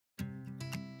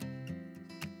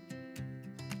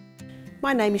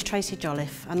My name is Tracey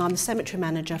Jolliffe and I'm the Cemetery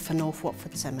Manager for North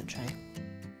Watford Cemetery.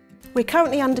 We're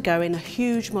currently undergoing a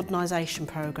huge modernisation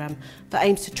programme that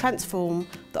aims to transform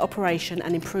the operation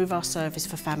and improve our service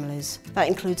for families. That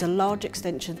includes a large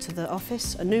extension to the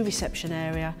office, a new reception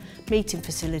area, meeting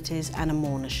facilities and a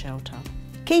mourners shelter.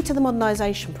 Key to the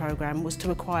modernisation programme was to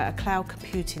acquire a cloud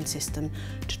computing system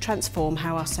to transform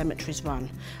how our cemeteries run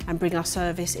and bring our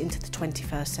service into the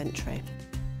 21st century.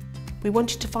 We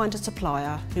wanted to find a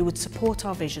supplier who would support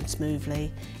our vision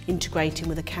smoothly, integrating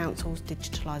with the council's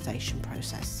digitalisation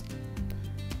process.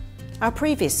 Our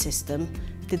previous system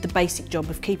did the basic job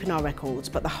of keeping our records,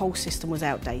 but the whole system was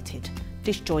outdated,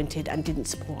 disjointed and didn't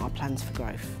support our plans for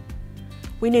growth.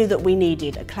 We knew that we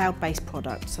needed a cloud-based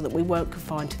product so that we weren't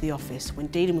confined to the office when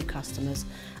dealing with customers,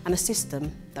 and a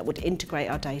system that would integrate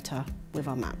our data with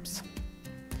our maps.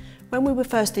 When we were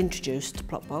first introduced to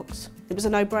PlotBox, it was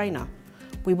a no-brainer.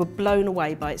 We were blown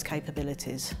away by its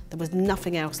capabilities. There was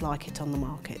nothing else like it on the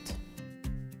market.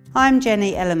 I'm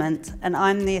Jenny Element and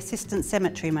I'm the Assistant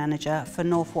Cemetery Manager for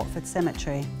North Watford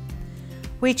Cemetery.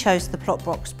 We chose the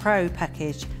PlotBox Pro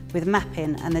package with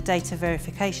mapping and the data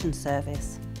verification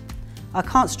service. I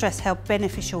can't stress how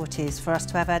beneficial it is for us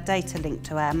to have our data linked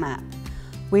to our map.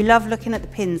 We love looking at the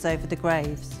pins over the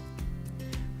graves.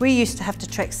 We used to have to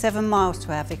trek 7 miles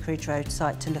to our Vicarage Road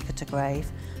site to look at a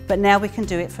grave, but now we can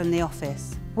do it from the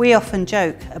office. We often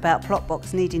joke about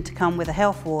PlotBox needing to come with a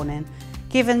health warning,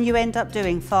 given you end up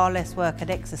doing far less work and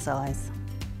exercise.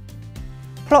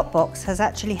 PlotBox has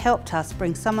actually helped us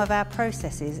bring some of our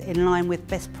processes in line with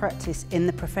best practice in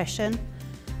the profession.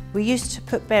 We used to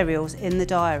put burials in the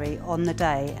diary on the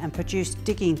day and produce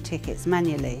digging tickets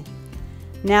manually.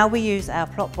 Now we use our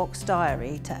PlotBox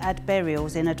diary to add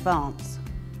burials in advance,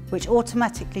 which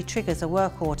automatically triggers a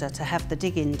work order to have the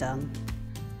digging done.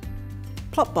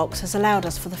 PlotBox has allowed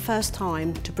us for the first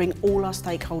time to bring all our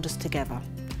stakeholders together: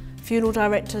 funeral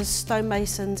directors,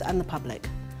 stonemasons and the public.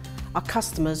 Our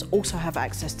customers also have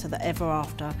access to the Ever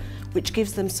After, which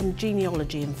gives them some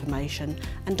genealogy information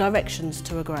and directions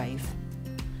to a grave,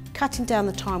 cutting down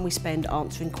the time we spend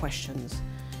answering questions.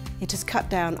 It has cut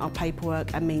down our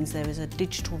paperwork and means there is a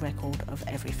digital record of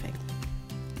everything.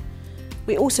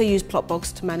 We also use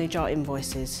PlotBox to manage our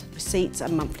invoices, receipts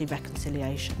and monthly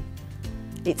reconciliation.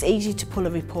 It's easy to pull a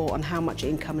report on how much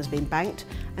income has been banked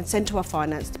and sent to our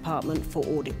finance department for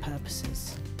audit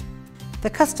purposes. The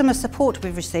customer support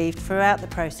we've received throughout the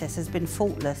process has been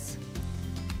faultless.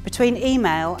 Between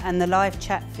email and the live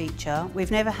chat feature,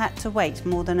 we've never had to wait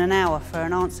more than an hour for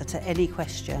an answer to any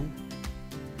question.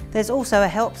 There's also a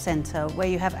help centre where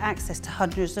you have access to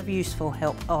hundreds of useful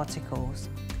help articles.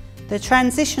 The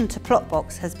transition to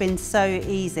PlotBox has been so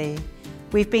easy.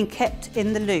 We've been kept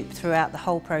in the loop throughout the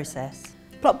whole process.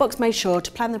 PlotBox made sure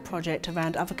to plan the project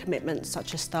around other commitments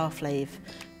such as staff leave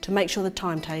to make sure the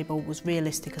timetable was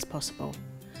realistic as possible.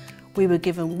 We were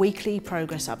given weekly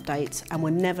progress updates and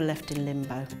were never left in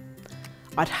limbo.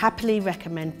 I'd happily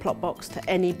recommend PlotBox to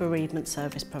any bereavement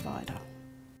service provider.